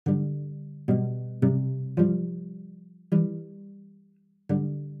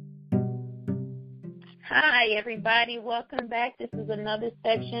Hi, everybody. Welcome back. This is another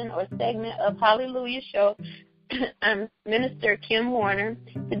section or segment of Hallelujah Show. I'm Minister Kim Warner.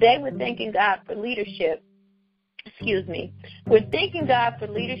 Today we're thanking God for leadership. We're thanking God for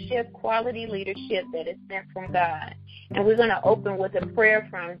leadership, quality leadership that is sent from God. And we're going to open with a prayer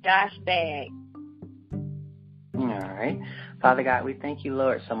from Josh Bagg. All right. Father God, we thank you,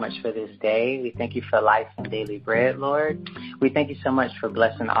 Lord, so much for this day. We thank you for life and daily bread, Lord. We thank you so much for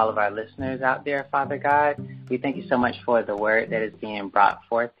blessing all of our listeners out there, Father God. We thank you so much for the word that is being brought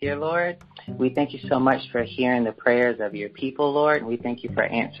forth, dear Lord. We thank you so much for hearing the prayers of your people, Lord. And we thank you for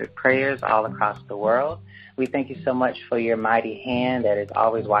answered prayers all across the world. We thank you so much for your mighty hand that is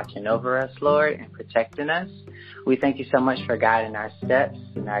always watching over us, Lord, and protecting us. We thank you so much for guiding our steps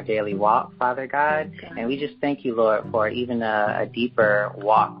in our daily walk, Father God. And we just thank you, Lord, for even a deeper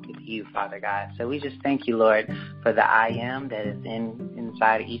walk with you, Father God. So we just thank you, Lord, for the I am that is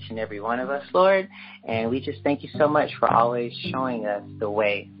inside of each and every one of us, Lord. And we just thank you so much for always showing us the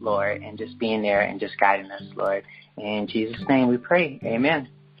way, Lord, and just being there and just guiding us, Lord. In Jesus' name we pray. Amen.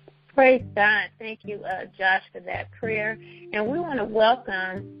 Praise God. Thank you, Josh, for that prayer. And we want to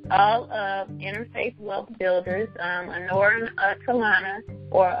welcome all of Interfaith Wealth Builders, Honora Talana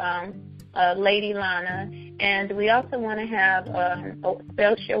or Lady Lana. And we also want to have a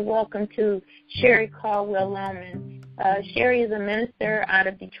special welcome to Sherry Caldwell-Loman. Sherry is a minister out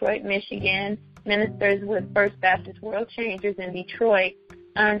of Detroit, Michigan, ministers with First Baptist World Changers in Detroit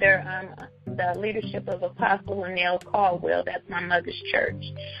under the leadership of Apostle Linnell Caldwell. That's my mother's church.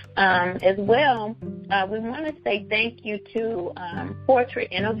 As well, we want to say thank you to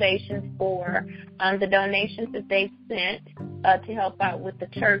Portrait Innovations for the donations that they've sent to help out with the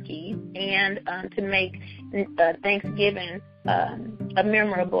turkeys and to make Thanksgiving a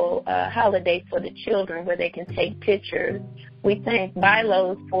memorable holiday for the children where they can take pictures. We thank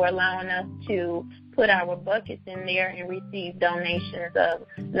Bilos for allowing us to put our buckets in there and receive donations of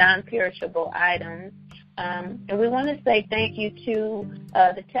non-perishable items. And we want to say thank you to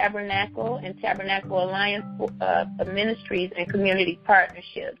the Tabernacle and Tabernacle Alliance Ministries and Community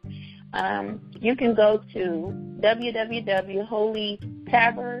Partnerships. You can go to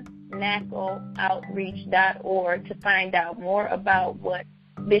www.holytabernacleoutreach.org to find out more about what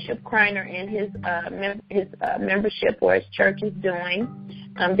Bishop Kreiner and his membership or his church is doing.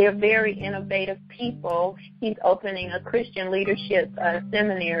 They're very innovative people. He's opening a Christian leadership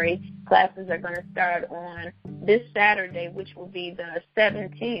seminary. Classes are going to start on this Saturday, which will be the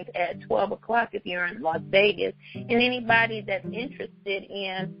 17th at 12 o'clock if you're in Las Vegas. And anybody that's interested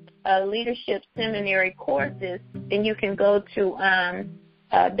in leadership seminary courses, then you can go to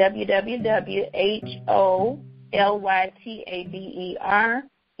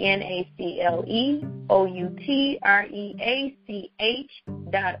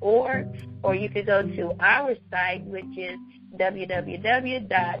or you could go to our site, which is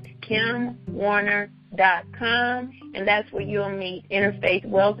www.kimwarner.com, and that's where you'll meet Interfaith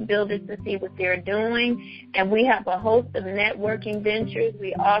Wealth Builders to see what they're doing. And we have a host of networking ventures.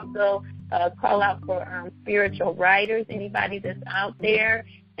 We also call out for spiritual writers, anybody that's out there.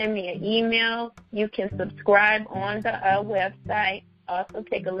 Send me an email. You can subscribe on the website. Also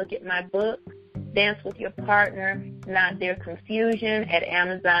take a look at my book, Dance with Your Partner, Not Their Confusion, at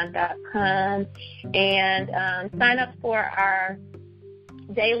Amazon.com. And sign up for our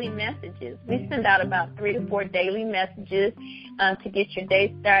daily messages. We send out about 3 to 4 daily messages to get your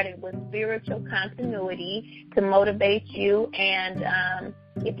day started with spiritual continuity to motivate you. And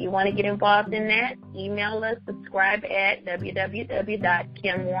if you want to get involved in that, email us, subscribe at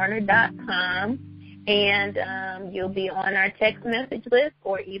www.kimwarner.com. And you'll be on our text message list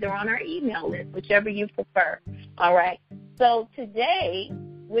or either on our email list, whichever you prefer. All right. So today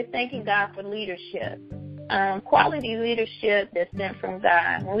we're thanking God for leadership, quality leadership that's sent from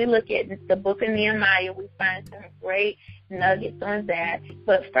God. When we look at the book of Nehemiah, we find some great nuggets on that.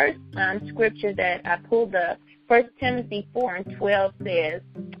 But first scripture that I pulled up, 1 Timothy 4:12 says,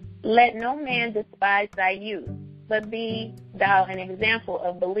 "Let no man despise thy youth, but be thou an example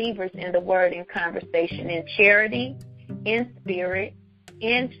of believers in the word and conversation, in charity, in spirit,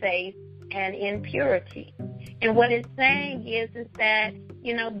 in faith, and in purity." And what it's saying is that,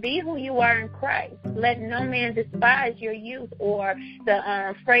 be who you are in Christ. Let no man despise your youth or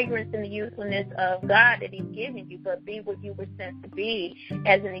the fragrance and the youthfulness of God that he's given you, but be what you were sent to be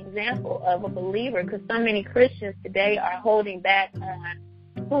as an example of a believer. Because so many Christians today are holding back on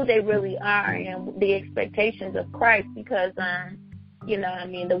who they really are and the expectations of Christ because,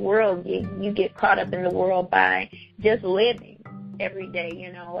 the world, you get caught up in the world by just living. every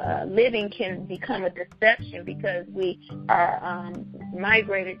day. Living can become a deception because we are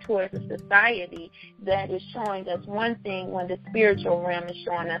migrated towards a society that is showing us one thing when the spiritual realm is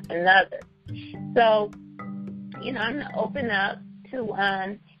showing us another. So, I'm going to open up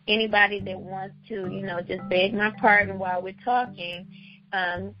to anybody that wants to, just beg my pardon while we're talking,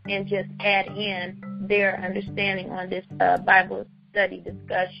 and just add in their understanding on this Bible study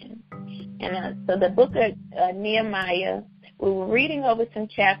discussion. And so the book of Nehemiah, we were reading over some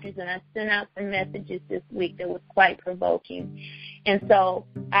chapters, and I sent out some messages this week that was quite provoking. And so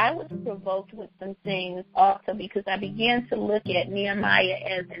I was provoked with some things also because I began to look at Nehemiah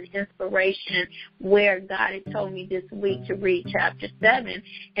as an inspiration where God had told me this week to read chapter 7.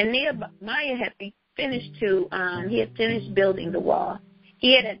 And Nehemiah had finished building the wall.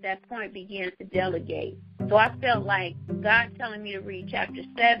 He had at that point began to delegate. So I felt like God telling me to read chapter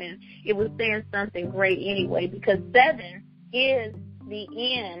 7, it was saying something great anyway, because 7 is the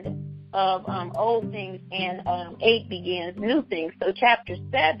end of old things, and 8 begins new things. So chapter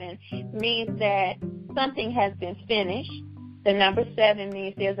 7 means that something has been finished. The number 7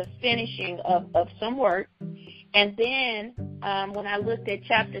 means there's a finishing of some work. And then when I looked at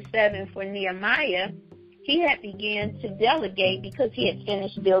chapter 7 for Nehemiah, he had begun to delegate because he had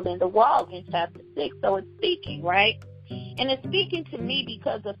finished building the wall in chapter 6. So it's speaking, right? And it's speaking to me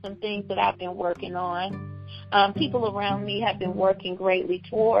because of some things that I've been working on. People around me have been working greatly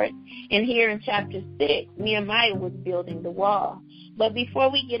towards. And here in chapter 6, Nehemiah was building the wall. But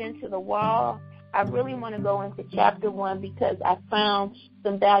before we get into the wall, I really want to go into chapter 1 because I found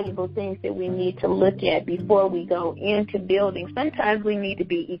some valuable things that we need to look at before we go into building. Sometimes we need to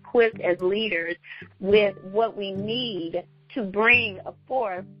be equipped as leaders with what we need to bring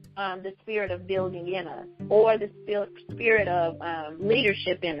forth the spirit of building in us, or the spirit of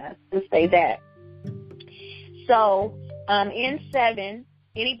leadership in us, to say that. So in 7,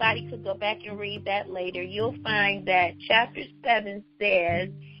 anybody could go back and read that later. You'll find that chapter 7 says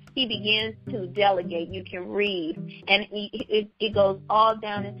he begins to delegate. You can read, and it goes all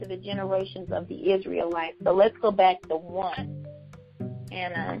down into the generations of the Israelites. So let's go back to 1.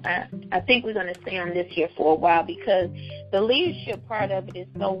 And I think we're going to stay on this here for a while because the leadership part of it is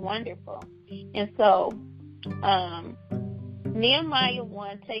so wonderful. And so Nehemiah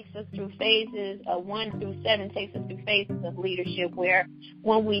 1 takes us through phases, 1 through 7 takes us through phases of leadership where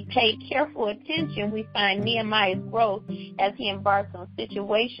when we pay careful attention, we find Nehemiah's growth as he embarks on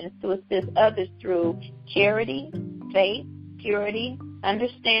situations to assist others through charity, faith, purity,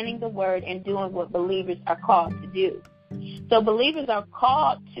 understanding the word, and doing what believers are called to do. So believers are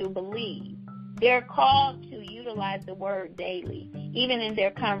called to believe. They're called to utilize the word daily, even in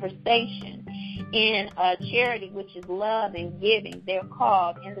their conversation. In charity, which is love and giving, they're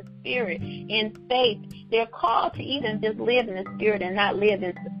called. In the spirit, in faith, they're called to even just live in the spirit and not live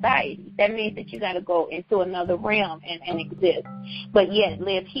in society. That means that you got to go into another realm and exist, but yet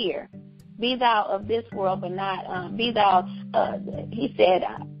live here. Be thou of this world, but not, be thou, he said,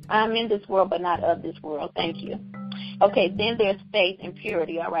 I'm in this world, but not of this world. Thank you. Okay, then there's faith and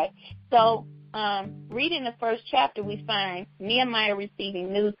purity, all right? So, reading the first chapter, we find Nehemiah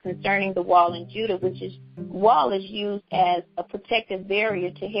receiving news concerning the wall in Judah, wall is used as a protective barrier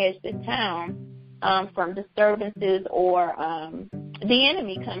to hedge the town from disturbances or the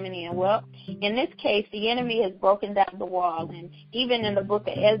enemy coming in. Well, in this case, the enemy has broken down the wall, and even in the book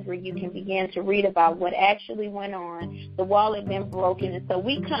of Ezra, you can begin to read about what actually went on. The wall had been broken, and so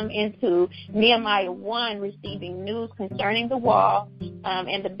we come into Nehemiah 1 receiving news concerning the wall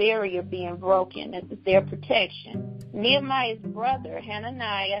and the barrier being broken. This is their protection. Nehemiah's brother,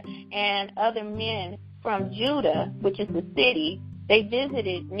 Hananiah, and other men from Judah, which is the city, they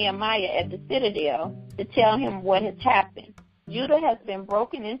visited Nehemiah at the citadel to tell him what has happened. Judah has been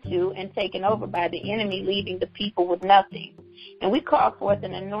broken into and taken over by the enemy, leaving the people with nothing. And we call forth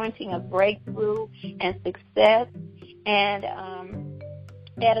an anointing of breakthrough and success and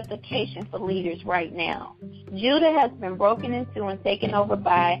edification for leaders right now. Judah has been broken into and taken over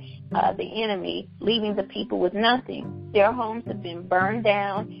by the enemy, leaving the people with nothing. Their homes have been burned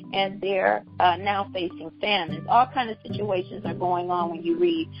down, and they're now facing famines. All kinds of situations are going on when you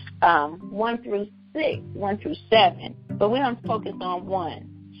read 1 through 7. But we're going to focus on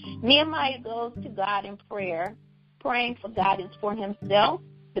 1. Nehemiah goes to God in prayer, praying for guidance for himself,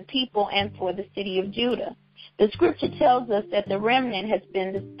 the people, and for the city of Judah. The scripture tells us that the remnant has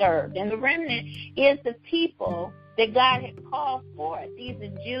been disturbed, and the remnant is the people that God had called forth. These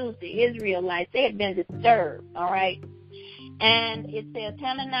are Jews, the Israelites. They had been disturbed, all right? And it says,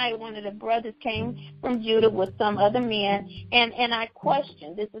 Hananiah, one of the brothers, came from Judah with some other men. And I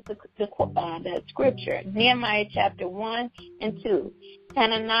questioned, this is the scripture, Nehemiah chapter 1 and 2.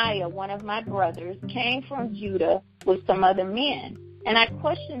 Hananiah, one of my brothers, came from Judah with some other men. And I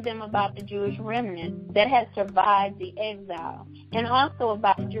questioned them about the Jewish remnant that had survived the exile, and also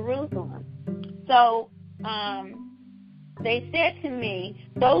about Jerusalem. So they said to me,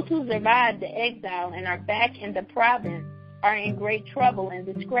 those who survived the exile and are back in the province are in great trouble and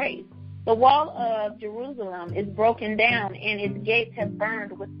disgrace. The wall of Jerusalem is broken down, and its gates have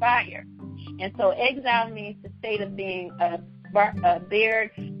burned with fire. And so exile means the state of being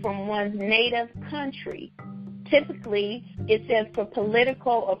barred from one's native country. Typically, it says for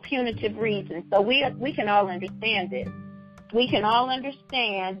political or punitive reasons. So we can all understand this. We can all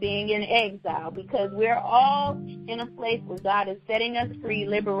understand being in exile, because we're all in a place where God is setting us free,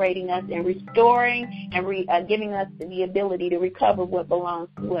 liberating us, and restoring and giving us the ability to recover what belongs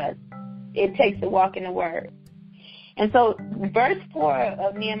to us. It takes a walk in the Word. And so verse 4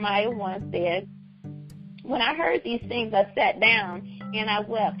 of Nehemiah 1 says, when I heard these things, I sat down and I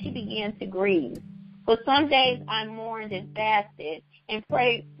wept. He began to grieve. For some days I mourned and fasted and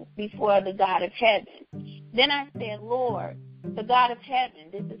prayed before the God of heaven. Then I said, Lord, the God of heaven,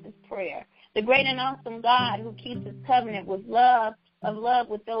 this is his prayer, the great and awesome God who keeps his covenant with love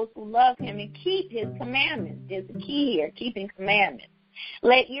with those who love him and keep his commandments. There's a key here, keeping commandments.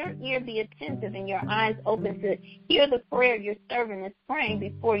 Let your ear be attentive and your eyes open to hear the prayer your servant is praying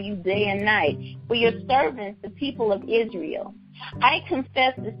before you day and night. For your servants, the people of Israel. I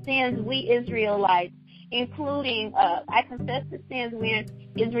confess the sins we Israelites, including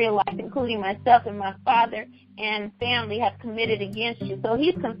myself and my father and family have committed against you. So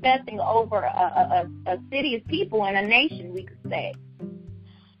he's confessing over a city of people and a nation, we could say.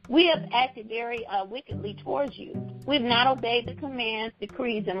 We have acted very wickedly towards you. We have not obeyed the commands,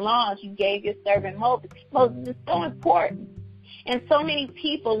 decrees, and laws you gave your servant Moses. Moses is so important. And so many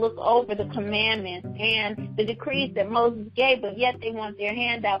people look over the commandments and the decrees that Moses gave, but yet they want their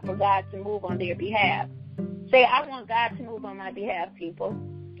hand out for God to move on their behalf. Say, I want God to move on my behalf, people.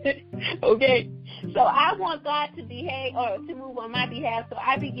 Okay? So I want God to behave or to move on my behalf, so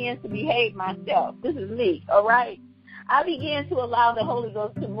I begin to behave myself. This is me, all right? I began to allow the Holy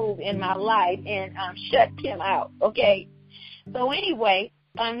Ghost to move in my life and shut him out, okay? So anyway,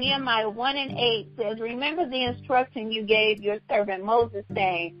 Nehemiah 1 and 8 says, remember the instruction you gave your servant Moses,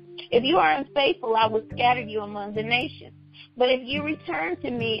 saying, if you are unfaithful, I will scatter you among the nations. But if you return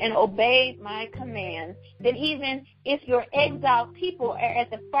to me and obey my commands, then even if your exiled people are at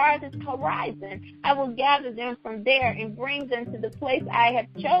the farthest horizon, I will gather them from there and bring them to the place I have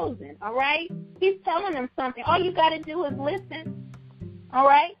chosen, all right? He's telling them something. All you got to do is listen, all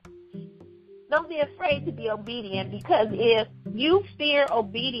right? Don't be afraid to be obedient, because if you fear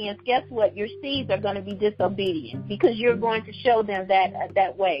obedience, guess what? Your seeds are going to be disobedient, because you're going to show them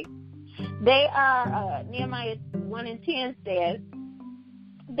that way. They are, Nehemiah 1 and 10 says,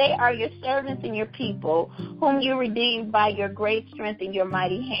 they are your servants and your people, whom you redeemed by your great strength and your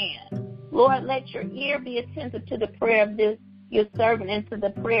mighty hand. Lord, let your ear be attentive to the prayer of this, your servant, and to the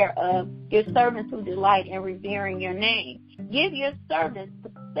prayer of your servants who delight in revering your name. Give your servant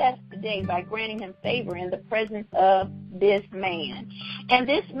success today by granting him favor in the presence of this man. And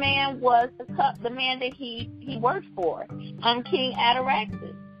this man was the man that he worked for, King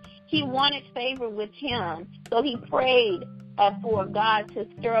Artaxerxes. He wanted favor with him, so he prayed for God to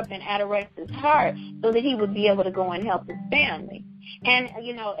stir up in Artaxerxes' heart so that he would be able to go and help his family. And,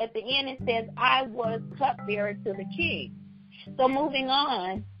 at the end it says, I was cupbearer to the king. So moving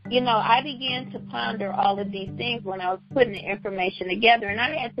on, I began to ponder all of these things when I was putting the information together, and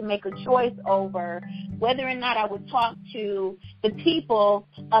I had to make a choice over whether or not I would talk to the people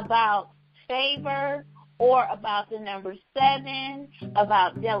about favor or about the number 7,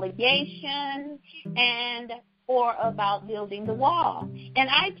 about delegation, or about building the wall. And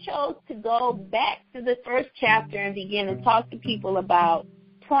I chose to go back to the first chapter and begin to talk to people about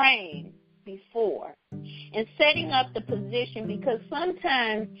praying before and setting up the position, because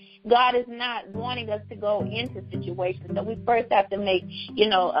sometimes God is not wanting us to go into situations. So we first have to make,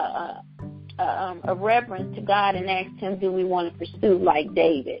 a reverence to God and ask him, do we want to pursue like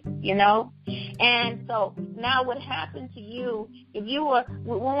David, And so now what happened to you, if you were,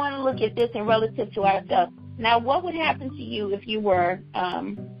 we want to look at this in relative to ourselves. Now, what would happen to you if you were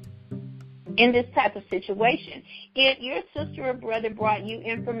in this type of situation? If your sister or brother brought you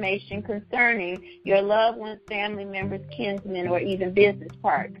information concerning your loved ones, family members, kinsmen, or even business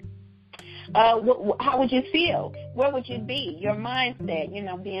partners, how would you feel? Where would you be? Your mindset,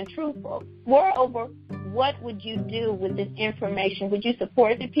 being truthful. Moreover, what would you do with this information? Would you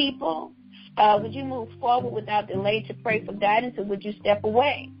support the people? Would you move forward without delay to pray for guidance, or would you step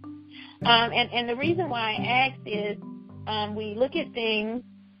away? And the reason why I ask is we look at things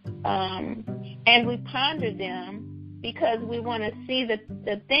and we ponder them because we want to see that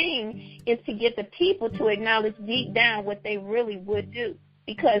the thing is to get the people to acknowledge deep down what they really would do.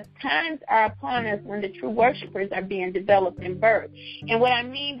 Because times are upon us when the true worshipers are being developed and birthed. And what I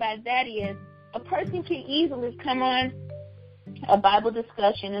mean by that is a person can easily come on a Bible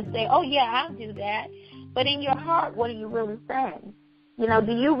discussion and say, oh, yeah, I'll do that. But in your heart, what are you really saying? You know,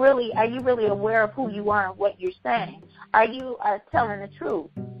 are you really aware of who you are and what you're saying? Are you telling the truth?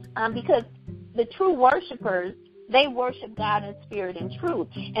 Because the true worshipers, they worship God in spirit and truth.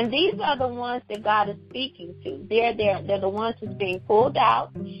 And these are the ones that God is speaking to. They're the ones who's being pulled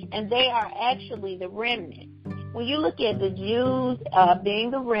out, and they are actually the remnant. When you look at the Jews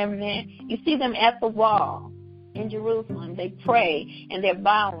being the remnant, you see them at the wall in Jerusalem. They pray, and they're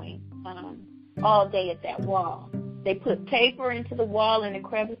bowing all day at that wall. They put paper into the wall in the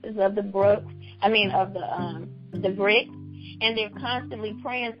crevices of the bricks, the bricks, and they're constantly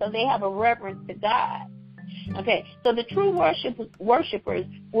praying, so they have a reverence to God. Okay, so the true worshipers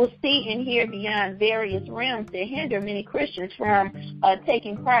will see and hear beyond various realms that hinder many Christians from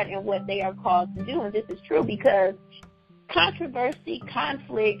taking part in what they are called to do. And this is true because controversy,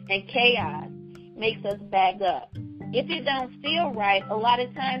 conflict, and chaos makes us back up. If it don't feel right, a lot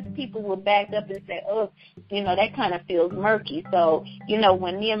of times people will back up and say, oh, that kind of feels murky. So,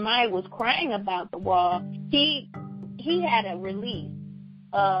 when Nehemiah was crying about the wall, he had a release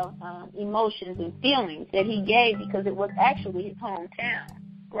of emotions and feelings that he gave because it was actually his hometown,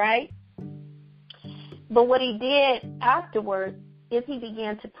 right? But what he did afterwards is he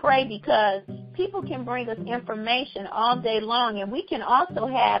began to pray, because people can bring us information all day long, and we can also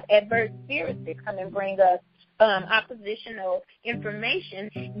have adverse spirits that come and bring us oppositional information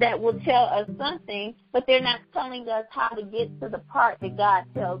that will tell us something, but they're not telling us how to get to the part that God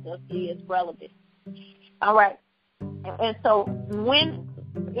tells us is relevant. All right. And so when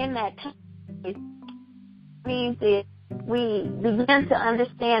in that time, it means that we begin to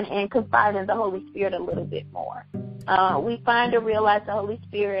understand and confide in the Holy Spirit a little bit more. We find and realize the Holy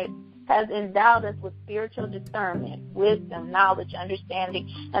Spirit has endowed us with spiritual discernment, wisdom, knowledge, understanding,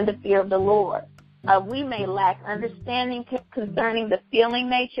 and the fear of the Lord. We may lack understanding concerning the feeling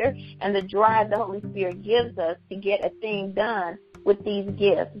nature and the drive the Holy Spirit gives us to get a thing done with these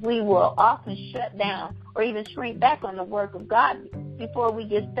gifts. We will often shut down or even shrink back on the work of God before we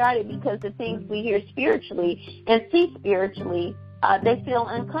get started, because the things we hear spiritually and see spiritually, they feel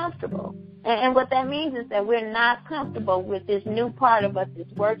uncomfortable. And what that means is that we're not comfortable with this new part of us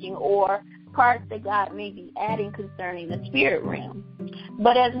that's working, or parts that God may be adding concerning the spirit realm.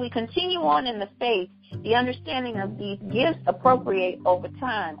 But as we continue on in the faith, the understanding of these gifts appropriate over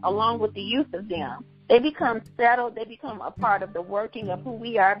time, along with the use of them. They become settled. They become a part of the working of who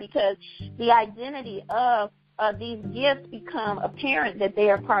we are, because the identity of these gifts become apparent that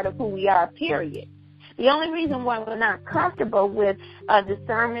they are part of who we are, period. The only reason why we're not comfortable with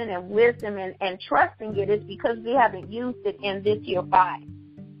discernment and wisdom and trusting it is because we haven't used it in this year 5.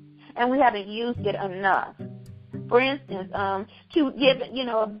 And we haven't used it enough. For instance, to give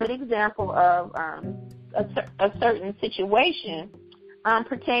a good example of a certain situation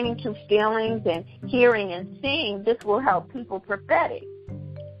pertaining to feelings and hearing and seeing, this will help people prophetic.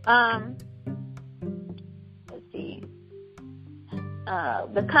 Let's see.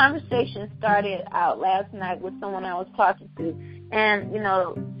 The conversation started out last night with someone I was talking to, and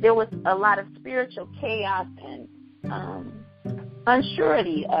there was a lot of spiritual chaos and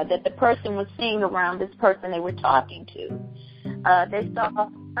unsurety that the person was seeing around this person they were talking to. They saw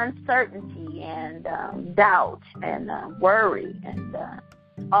uncertainty and doubt and worry and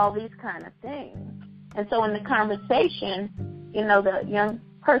all these kind of things. And so in the conversation, the young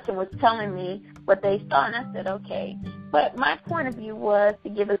person was telling me what they saw, and I said, okay. But my point of view was to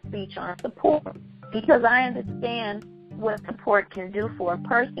give a speech on support, because I understand what support can do for a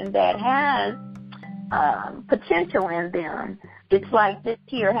person that has potential in them. It's like this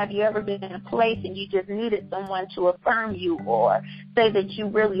here. Have you ever been in a place and you just needed someone to affirm you or say that you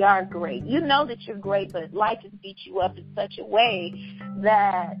really are great? You know that you're great, but life has beat you up in such a way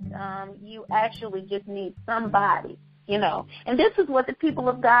that you actually just need somebody, And this is what the people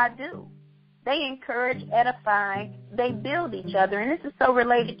of God do. They encourage, edify, they build each other. And this is so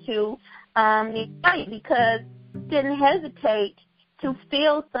related to Nehemiah, because he didn't hesitate to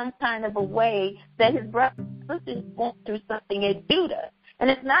feel some kind of a way that his brothers and sisters went through something at Judah. And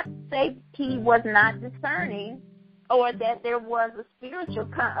it's not to say he was not discerning or that there was a spiritual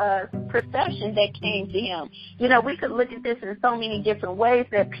perception that came to him. We could look at this in so many different ways,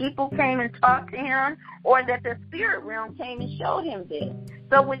 that people came and talked to him, or that the spirit realm came and showed him this.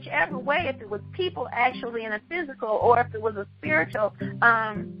 So whichever way, if it was people actually in a physical, or if it was a spiritual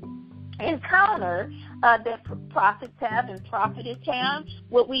encounter that prophets have and prophetess have,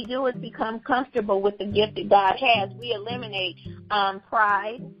 what we do is become comfortable with the gift that God has. We eliminate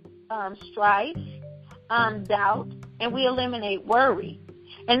pride, strife, doubt, and we eliminate worry.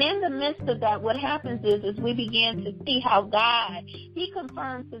 And in the midst of that, what happens is we begin to see how God, he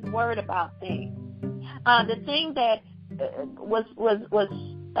confirms his word about things. The thing that was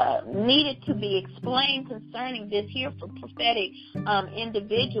needed to be explained concerning this here for prophetic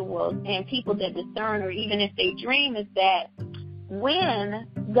individuals and people that discern, or even if they dream, is that when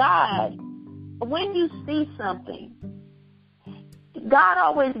you see something, God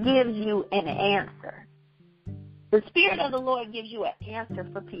always gives you an answer. The Spirit of the Lord gives you an answer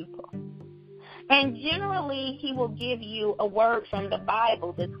for people. And generally, he will give you a word from the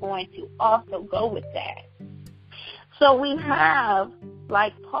Bible that's going to also go with that. So we have,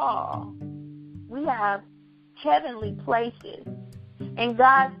 like Paul, we have heavenly places. And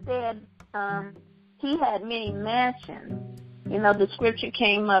God said he had many mansions. The scripture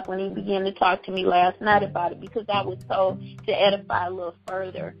came up when he began to talk to me last night about it, because I was told to edify a little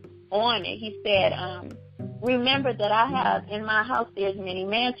further on it. He said, remember that I have in my house there's many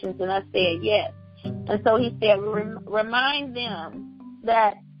mansions. And I said, yes. And so he said, remind them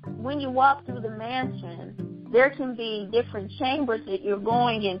that when you walk through the mansion, there can be different chambers that you're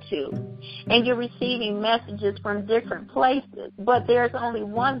going into, and you're receiving messages from different places. But there's only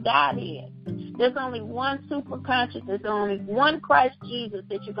one Godhead. There's only one superconscious. There's only one Christ Jesus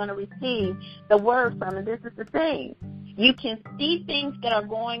that you're going to receive the word from. And this is the thing. You can see things that are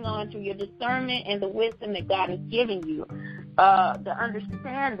going on through your discernment and the wisdom that God is giving you, the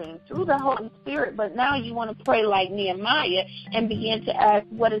understanding through the Holy Spirit. But now you want to pray like Nehemiah and begin to ask,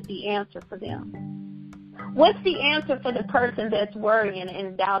 what is the answer for them? What's the answer for the person that's worrying and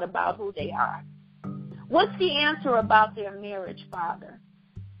in doubt about who they are? What's the answer about their marriage, Father?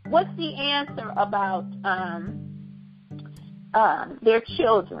 What's the answer about their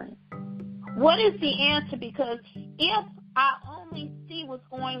children? What is the answer? Because if I only see what's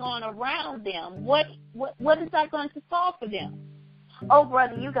going on around them, what is that going to solve for them? Oh,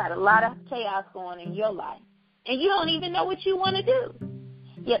 brother, you got a lot of chaos going in your life, and you don't even know what you want to do.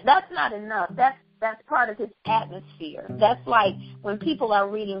 Yeah, that's not enough. That's part of his atmosphere. That's like when people are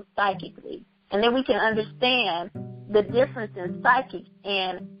reading psychically. And then we can understand the difference in psychic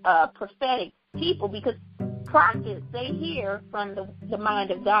and prophetic people, because prophets, they hear from the mind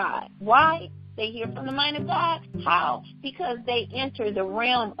of God. Why? They hear from the mind of God. How? Because they enter the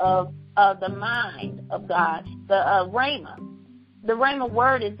realm of the mind of God, the Rhema. The Rhema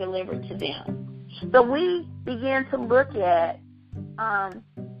word is delivered to them. So we begin to look at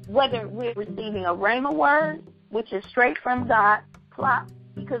whether we're receiving a Rhema word, which is straight from God,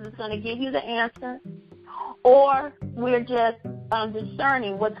 because it's going to give you the answer, or we're just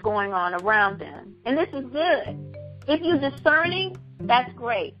discerning what's going on around them. And this is good. If you're discerning, that's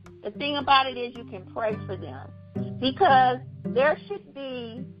great. The thing about it is you can pray for them, because there should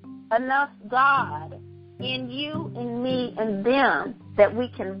be enough God in you and me and them that we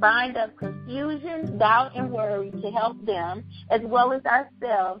can bind up confusion, doubt, and worry to help them as well as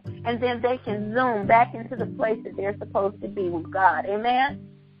ourselves, and then they can zoom back into the place that they're supposed to be with God. Amen?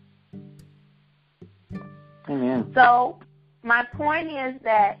 Amen. So my point is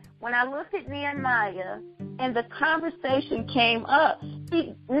that when I looked at Nehemiah and the conversation came up,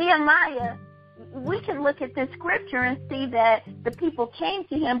 see, Nehemiah, we can look at this scripture and see that the people came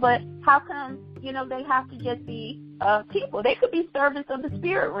to him, but how come, they have to just be people? They could be servants of the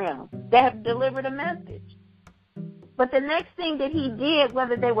spirit realm that have delivered a message. But the next thing that he did,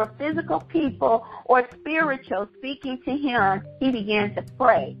 whether they were physical people or spiritual speaking to him, he began to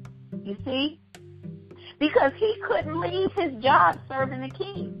pray. You see? Because he couldn't leave his job serving the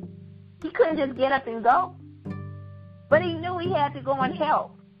king. He couldn't just get up and go. But he knew he had to go and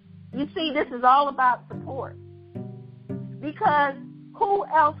help. You see, this is all about support. Because who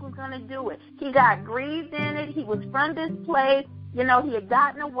else was going to do it? He got grieved in it. He was from this place. He had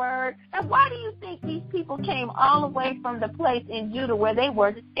gotten a word. And why do you think these people came all the way from the place in Judah where they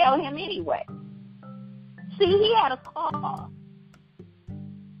were to tell him anyway? See, he had a call.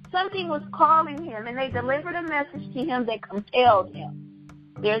 Something was calling him, and they delivered a message to him that compelled him.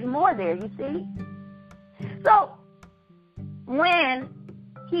 There's more there, you see? So, when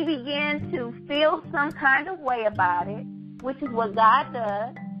he began to feel some kind of way about it, which is what God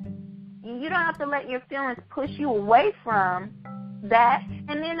does, You don't have to let your feelings push you away from that.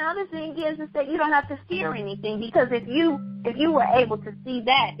 And then the other thing is that you don't have to fear anything, because if you were able to see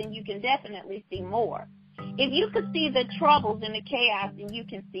that, then you can definitely see more. If you could see the troubles and the chaos, then you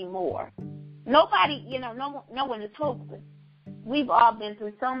can see more. Nobody, no one is hopeless. We've all been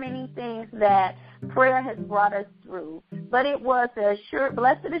through so many things that prayer has brought us through. But it was the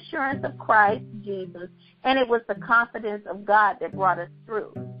blessed assurance of Christ Jesus, and it was the confidence of God that brought us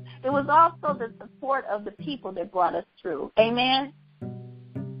through. It was also the support of the people that brought us through. Amen?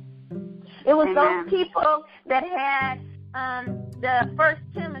 It was those people that had the 1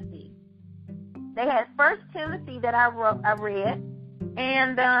 Timothy. They had 1 Timothy that I read,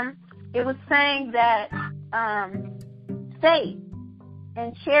 and it was saying that faith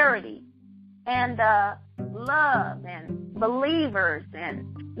and charity and love and believers and,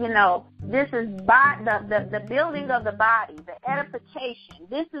 this is the building of the body, the edification.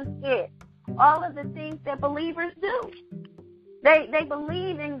 This is it. All of the things that believers do. They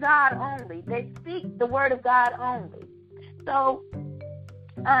believe in God only. They speak the word of God only. So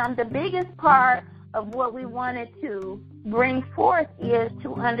the biggest part of what we wanted to bring forth is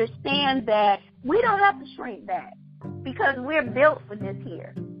to understand that we don't have to shrink back, because we're built for this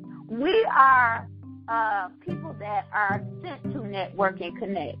here. We are people that are sent to network and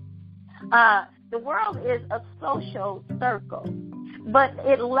connect. The world is a social circle, but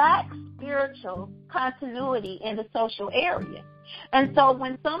it lacks spiritual continuity in the social area. And so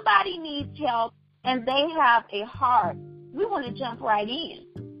when somebody needs help and they have a heart, we want to jump right in.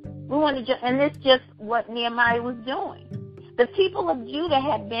 We want to jump, and this is just what Nehemiah was doing. The people of Judah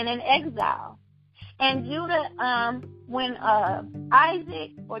had been in exile. And Judah, when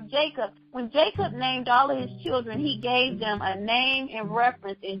Jacob named all of his children, he gave them a name and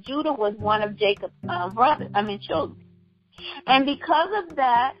reference, and Judah was one of Jacob's children. And because of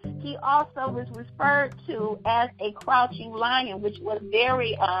that, he also was referred to as a crouching lion, which was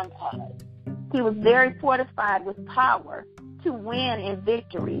he was very fortified with power to win in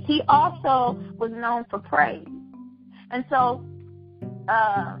victories. He also was known for praise. And so,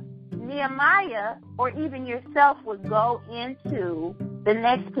 Nehemiah, or even yourself, would go into the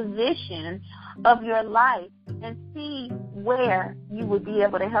next position of your life and see where you would be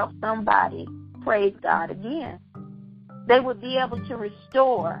able to help somebody praise God again. They would be able to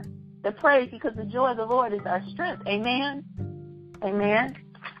restore the praise, because the joy of the Lord is our strength. Amen? Amen?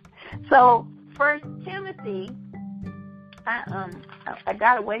 So, 1 Timothy, I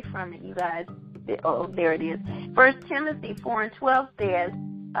got away from it, you guys. Oh, there it is. 1 Timothy 4:12 says,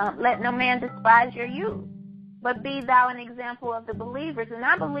 let no man despise your youth, but be thou an example of the believers. And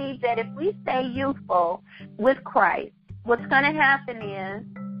I believe that if we stay youthful with Christ, what's going to happen is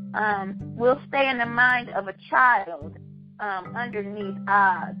we'll stay in the mind of a child underneath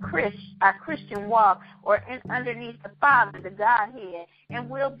our Christian walk, or underneath the Father, the Godhead, and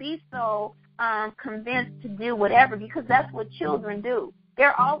we'll be so convinced to do whatever, because that's what children do.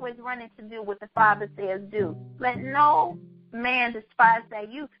 They're always running to do what the Father says do. Let no man despise thy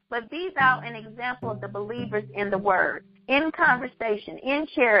youth, but be thou an example of the believers in the word, in conversation, in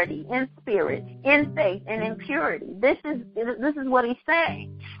charity, in spirit, in faith, and in purity. This is what he's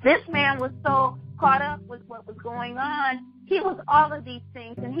saying. This man was so caught up with what was going on. He was all of these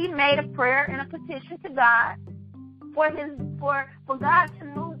things, and he made a prayer and a petition to God for God to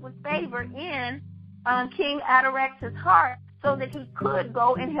move with favor in King Artaxerxes' heart, so that he could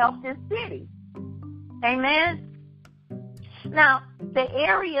go and help this city. Amen? Now, the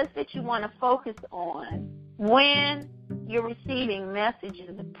areas that you want to focus on when you're receiving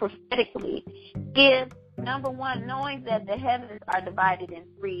messages prophetically is, number one, knowing that the heavens are divided in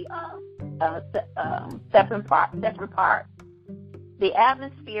three separate parts. The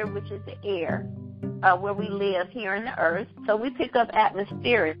atmosphere, which is the air, where we live here on the earth. So we pick up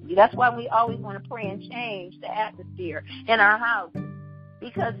atmospherically. That's why we always want to pray and change the atmosphere in our houses,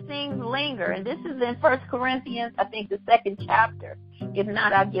 because things linger. And this is in 1 Corinthians, I think the 2nd chapter. If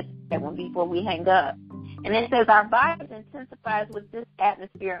not, I'll get that one before we hang up. And it says, our bodies intensifies with this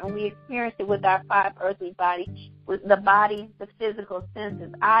atmosphere, and we experience it with our 5 earthly bodies, with the bodies, the physical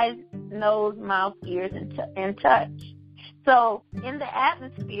senses, eyes, nose, mouth, ears, and touch. So in the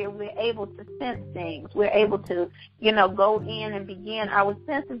atmosphere, we're able to sense things. We're able to, go in and begin. Our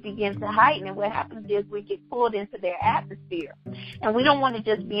senses begin to heighten. And what happens is we get pulled into their atmosphere. And we don't want to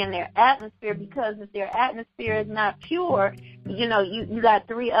just be in their atmosphere, because if their atmosphere is not pure, you got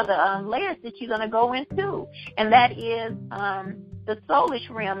 3 other layers that you're going to go into. And that is the soulish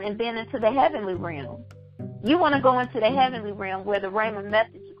realm, and then into the heavenly realm. You want to go into the heavenly realm where the Rhema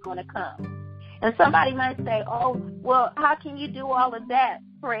message is going to come. And somebody might say, oh, well, how can you do all of that?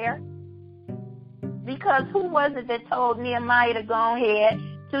 Prayer. Because who was it that told Nehemiah to go ahead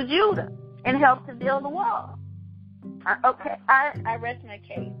to Judah and help to build the wall? Okay, I rest my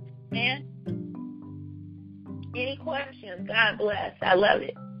case. Man, any questions? God bless. I love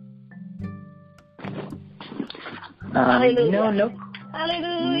it. Hallelujah.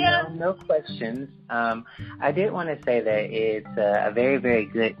 Hallelujah. No questions. I did want to say that it's a very, very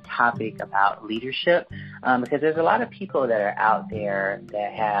good topic about leadership because there's a lot of people that are out there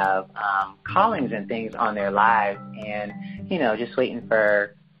that have callings and things on their lives and, just waiting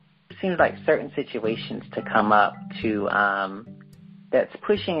for, seems like certain situations to come up to that's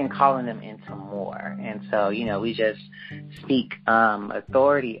pushing and calling them into more. And so, we just speak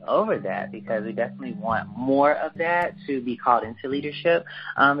authority over that because we definitely want more of that to be called into leadership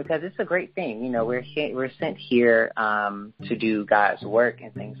because it's a great thing. We're sent here to do God's work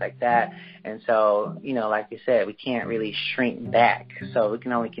and things like that. And so, like you said, we can't really shrink back. So we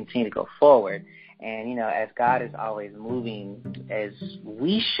can only continue to go forward. And, as God is always moving as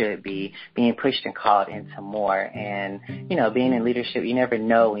we should be, being pushed and called into more. And, being in leadership, you never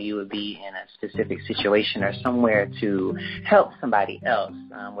know when you would be in a specific situation or somewhere to help somebody else,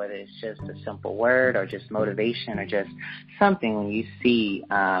 whether it's just a simple word or just motivation or just something when you see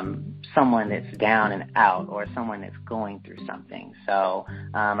someone that's down and out or someone that's going through something. So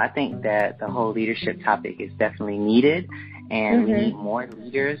I think that the whole leadership topic is definitely needed. And we need more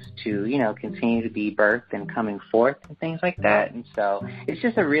leaders to, continue to be birthed and coming forth and things like that. And so it's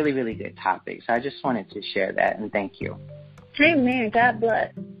just a really, really good topic. So I just wanted to share that, and thank you. Amen. God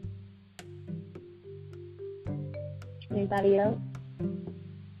bless. Anybody else?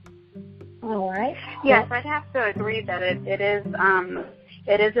 All right. Yes, I'd have to agree that it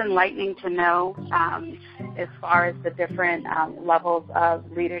is enlightening to know as far as the different levels of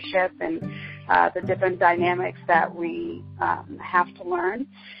leadership and the different dynamics that we have to learn.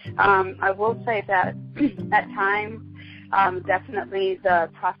 I will say that at times, definitely the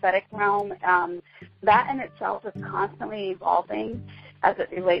prophetic realm, that in itself is constantly evolving as it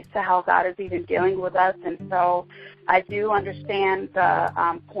relates to how God is even dealing with us. And so I do understand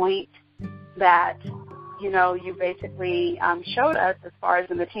the point that, you basically showed us as far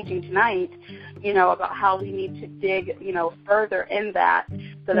as in the teaching tonight, about how we need to dig, further in that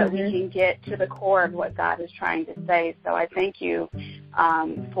so that we can get to the core of what God is trying to say. So I thank you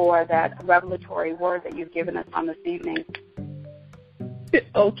for that revelatory word that you've given us on this evening.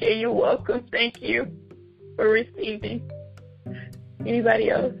 Okay, you're welcome. Thank you for receiving.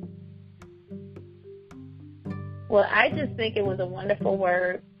 Anybody else? Well, I just think it was a wonderful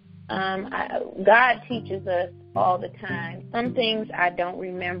word. God teaches us all the time. Some things I don't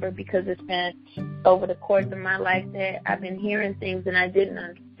remember because it's been over the course of my life that I've been hearing things and I didn't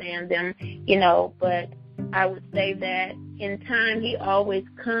understand them, but I would say that in time He always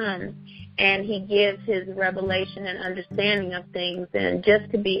comes and He gives His revelation and understanding of things, and just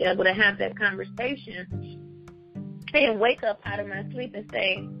to be able to have that conversation and wake up out of my sleep and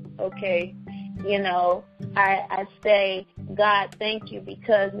say, okay, I say, God, thank you,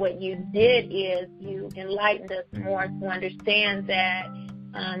 because what you did is you enlightened us more to understand that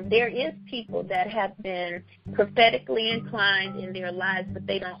there is people that have been prophetically inclined in their lives, but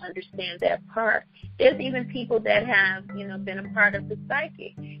they don't understand that part. There's even people that have, been a part of the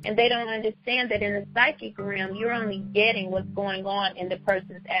psychic, and they don't understand that in the psychic realm, you're only getting what's going on in the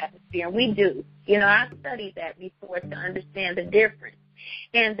person's atmosphere. And we do. I studied that before to understand the difference.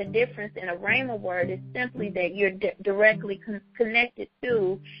 And the difference in a rhema word is simply that you're directly connected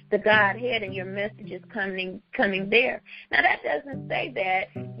to the Godhead and your message is coming there. Now, that doesn't say that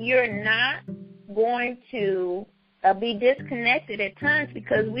you're not going to be disconnected at times,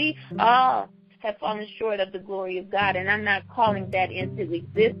 because we all have fallen short of the glory of God, and I'm not calling that into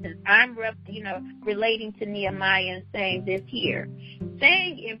existence. I'm, relating to Nehemiah and saying this here.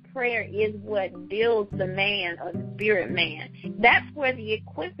 Saying in prayer is what builds the man or the spirit man. That's where the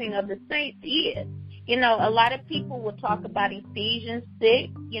equipping of the saints is. A lot of people will talk about Ephesians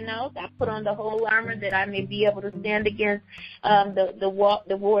 6, I put on the whole armor that I may be able to stand against the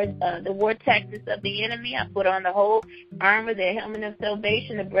war tactics of the enemy. I put on the whole armor, the helmet of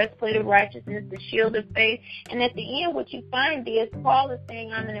salvation, the breastplate of righteousness, the shield of faith. And at the end, what you find is Paul is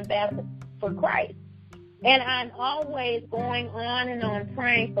saying, I'm an ambassador for Christ. And I'm always going on and on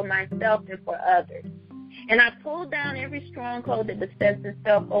praying for myself and for others. And I pull down every stronghold that besets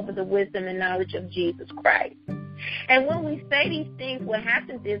itself over the wisdom and knowledge of Jesus Christ. And when we say these things, what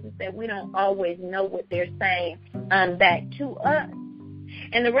happens is that we don't always know what they're saying back to us.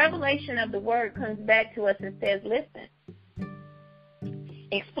 And the revelation of the word comes back to us and says, listen,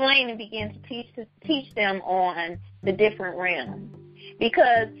 explain and begin to teach them on the different realms.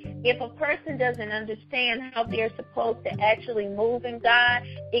 Because if a person doesn't understand how they're supposed to actually move in God,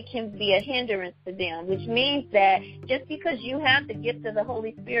 it can be a hindrance to them, which means that just because you have the gift of the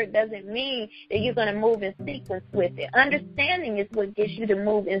Holy Spirit doesn't mean that you're going to move in sequence with it. Understanding is what gets you to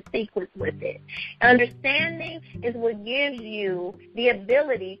move in sequence with it. Understanding is what gives you the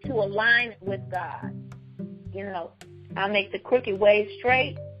ability to align with God. You know, I'll make the crooked way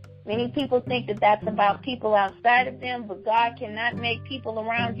straight. Many people think that that's about people outside of them, but God cannot make people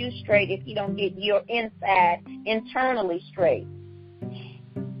around you straight if you don't get your inside internally straight.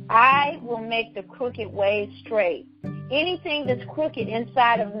 I will make the crooked way straight. Anything that's crooked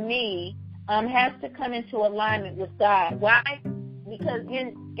inside of me has to come into alignment with God. Why? Because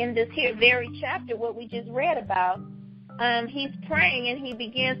in this here very chapter, what we just read about, he's praying and he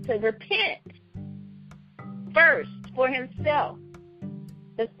begins to repent first for himself.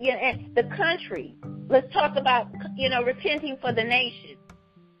 The country. Let's talk about, repenting for the nation.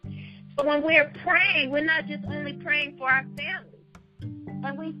 So when we're praying, we're not just only praying for our families.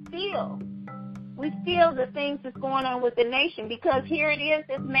 And we feel the things that's going on with the nation, because here it is,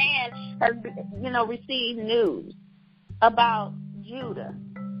 this man has, received news about Judah.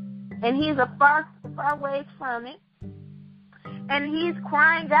 And he's a far ways from it. And he's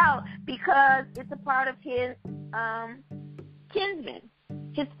crying out because it's a part of his kinsmen,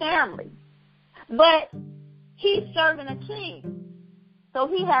 his family. But he's serving a king. So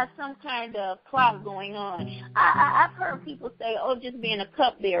he has some kind of plot going on. I've heard people say, just being a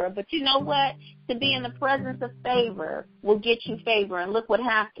cupbearer. But you know what? To be in the presence of favor will get you favor. And look what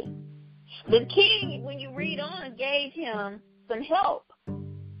happened. The king, when you read on, gave him some help.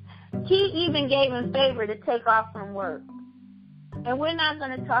 He even gave him favor to take off from work. And we're not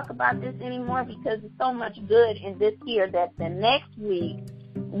going to talk about this anymore because there's so much good in this year that the next week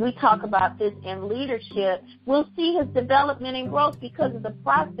we talk about this in leadership. We'll see his development and growth because of the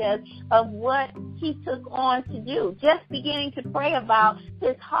process of what he took on to do. Just beginning to pray about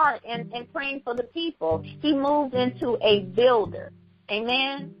his heart and praying for the people, he moved into a builder.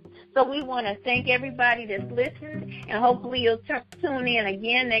 Amen? So we want to thank everybody that's listened, and hopefully you'll tune in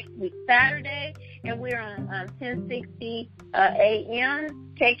again next week, Saturday. And we're on 1060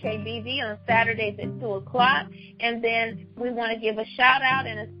 a.m. KKBV on Saturdays at 2 o'clock. And then we want to give a shout-out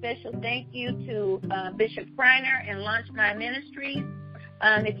and a special thank you to Bishop Kreiner and Launch My Ministries.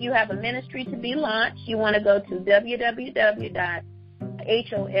 If you have a ministry to be launched, you want to go to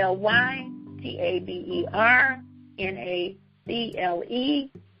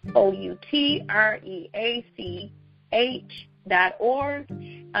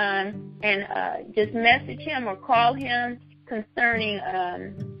And just message him or call him concerning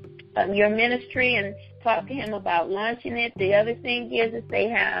your ministry and talk to him about launching it. The other thing is that they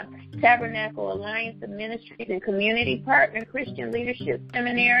have Tabernacle Alliance of Ministries and Community Partner Christian Leadership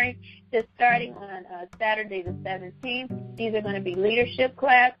Seminary just starting on Saturday the 17th. These are going to be leadership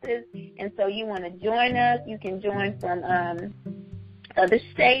classes, and so you want to join us. You can join from other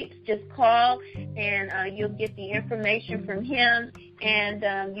states. Just call and you'll get the information from him. And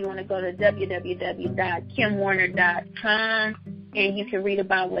you want to go to www.kimwarner.com and you can read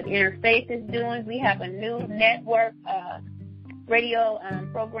about what Interfaith is doing. We have a new network radio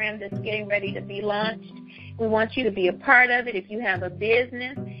program that's getting ready to be launched. We want you to be a part of it. If you have a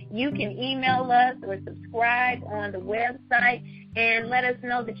business, you can email us or subscribe on the website and let us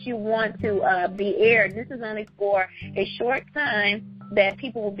know that you want to be aired. This is only for a short time that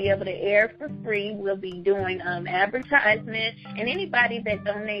people will be able to air for free. We'll be doing advertisement, and anybody that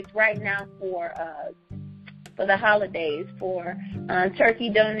donates right now for the holidays, for turkey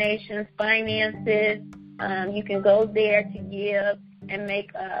donations, finances, you can go there to give and make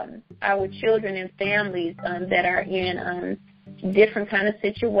our children and families that are in different kind of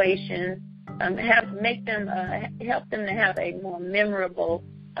situations, help them to have a more memorable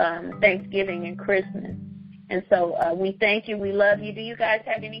Thanksgiving and Christmas. And so we thank you. We love you. Do you guys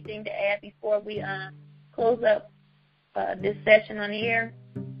have anything to add before we close up this session on the air?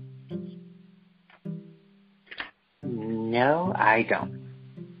 No, I don't.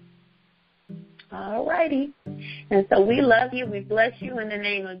 All righty. And so we love you. We bless you in the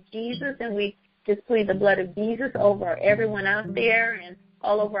name of Jesus, and we just plead the blood of Jesus over everyone out there and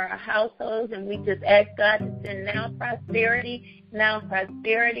all over our households, and we just ask God to send now prosperity. We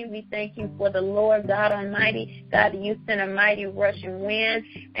thank you for the Lord God Almighty. God, you send a mighty rushing wind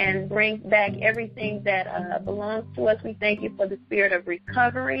and bring back everything that belongs to us. We thank you for the spirit of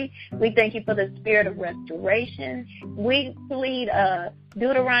recovery. We thank you for the spirit of restoration. We plead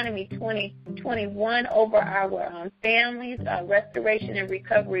Deuteronomy 20:21 over our families, restoration and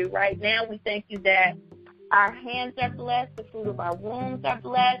recovery right now. We thank you that Our hands are blessed. The fruit of our wombs are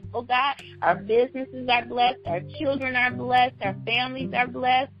blessed, oh God. Our businesses are blessed. Our children are blessed. Our families are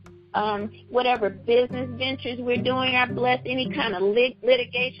blessed. Whatever business ventures we're doing are blessed. Any kind of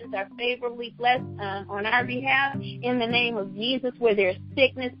litigations are favorably blessed on our behalf. In the name of Jesus, where there's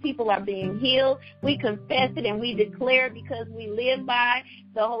sickness, people are being healed. We confess it and we declare it because we live by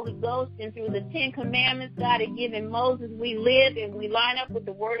the Holy Ghost, and through the 10 Commandments God had given Moses, we live and we line up with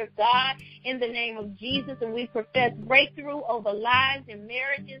the Word of God in the name of Jesus, and we profess breakthrough over lives and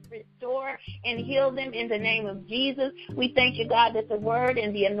marriages, restore and heal them in the name of Jesus. We thank you, God, that the Word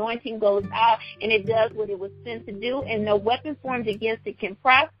and the anointing goes out and it does what it was sent to do, and no weapon formed against it can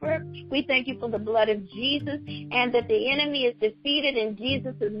prosper. We thank you for the blood of Jesus, and that the enemy is defeated and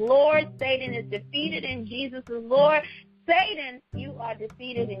Jesus is Lord. Satan is defeated and Jesus is Lord. Satan, you are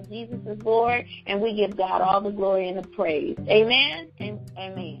defeated and Jesus is Lord, and we give God all the glory and the praise. Amen and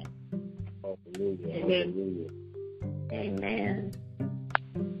amen. Hallelujah. Amen. Amen.